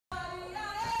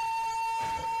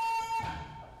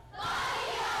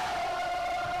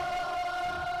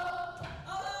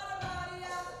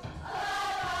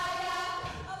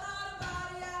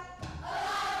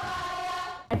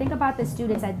think about the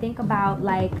students, I think about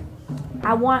like,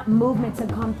 I want movement to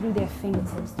come through their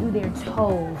fingertips, through their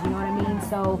toes, you know what I mean?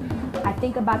 So I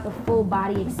think about the full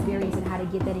body experience and how to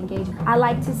get that engagement. I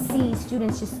like to see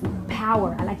students just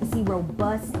power. I like to see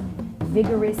robust,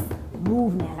 vigorous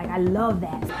movement. Like, I love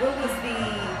that. What was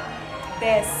the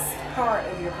best part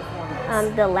of your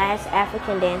performance? The last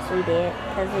African dance we did,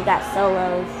 because we got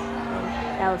solos.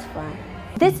 That was fun.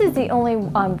 This is the only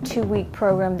 2-week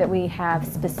program that we have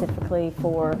specifically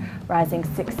for rising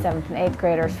 6th, 7th, and 8th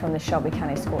graders from the Shelby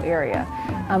County School area.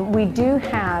 We do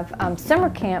have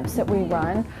summer camps that we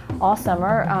run all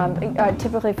summer,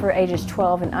 typically for ages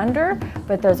 12 and under,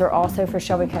 but those are also for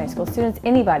Shelby County School students,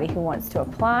 anybody who wants to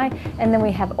apply. And then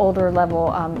we have older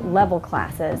level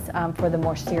classes for the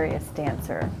more serious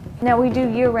dancer. Now, we do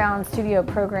year-round studio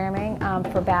programming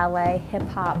for ballet,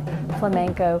 hip-hop,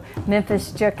 flamenco,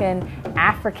 Memphis Jukin,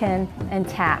 African, and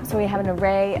tap. So we have an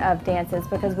array of dances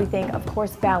because we think, of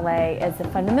course, ballet is the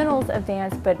fundamentals of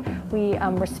dance, but we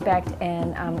respect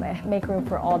and make room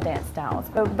for all dance styles.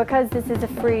 But because this is a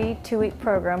free 2-week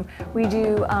program, we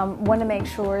do want to make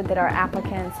sure that our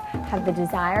applicants have the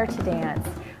desire to dance.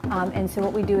 And so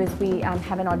what we do is we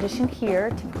have an audition here,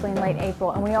 typically in late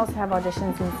April, and we also have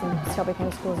auditions in some Shelby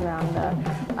County schools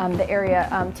around the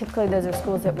area. Typically those are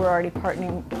schools that we're already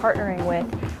partnering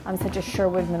with, such as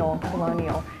Sherwood Middle and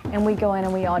Colonial. And we go in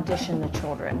and we audition the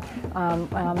children.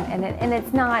 And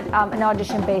it's not an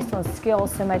audition based on skill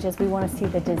so much as we want to see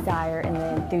the desire and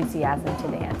the enthusiasm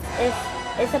to dance.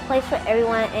 It's a place for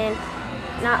everyone, and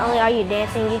not only are you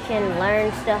dancing, you can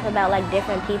learn stuff about like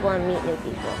different people and meet new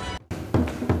people.